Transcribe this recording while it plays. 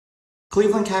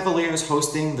Cleveland Cavaliers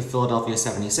hosting the Philadelphia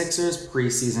 76ers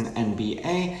preseason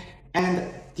NBA,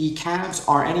 and the Cavs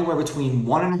are anywhere between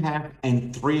 1.5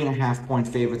 and 3.5 point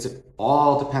favorites. It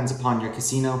all depends upon your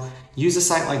casino. Use a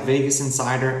site like Vegas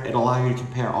Insider. It'll allow you to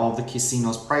compare all of the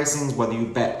casino's pricings, whether you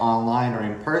bet online or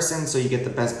in person, so you get the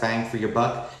best bang for your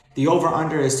buck. The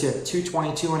over-under is to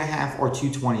 222.5 or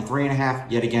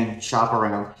 223.5. Yet again, shop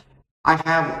around. I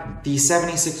have the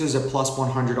 76ers at plus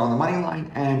 100 on the money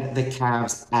line and the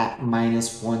Cavs at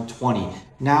minus 120.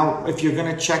 Now, if you're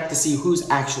going to check to see who's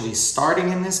actually starting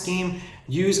in this game,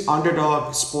 use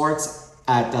Underdog Sports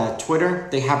at Twitter.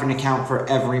 They have an account for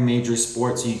every major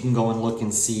sport, so you can go and look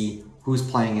and see who's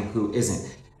playing and who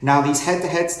isn't. Now, these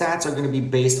head-to-head stats are going to be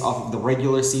based off of the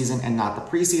regular season and not the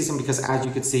preseason because, as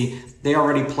you can see, they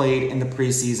already played in the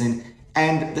preseason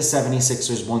and the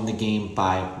 76ers won the game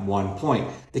by 1 point.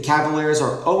 The Cavaliers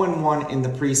are 0-1 in the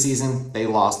preseason. They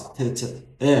lost to the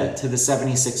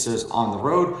 76ers on the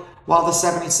road, while the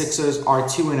 76ers are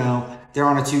 2-0. They're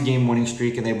on a 2-game winning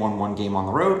streak, and they won 1 game on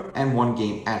the road and 1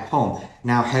 game at home.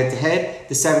 Now, head-to-head,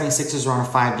 the 76ers are on a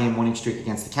 5-game winning streak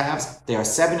against the Cavs. They are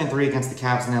 7-3 against the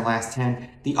Cavs in their last 10.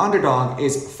 The underdog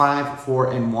is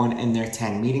 5-4-1 in their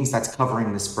 10 meetings. That's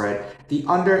covering the spread. The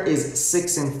under is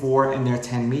 6-4 in their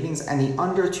 10 meetings, and the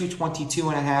under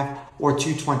 222.5 or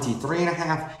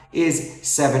 223.5 is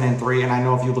 7-3. And I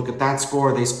know if you look at that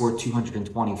score, they scored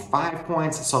 225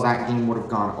 points, so that game would have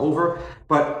gone over.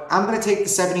 But I'm going to take the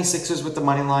 76ers with the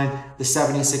money line, the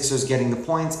 76ers getting the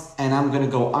points, and I'm going to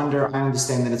go under. I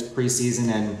understand that it's preseason,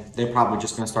 and they're probably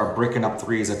just going to start bricking up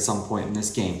threes at some point in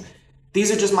this game. These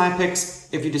are just my picks.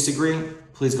 If you disagree,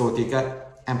 please go with your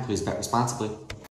gut, and please bet responsibly.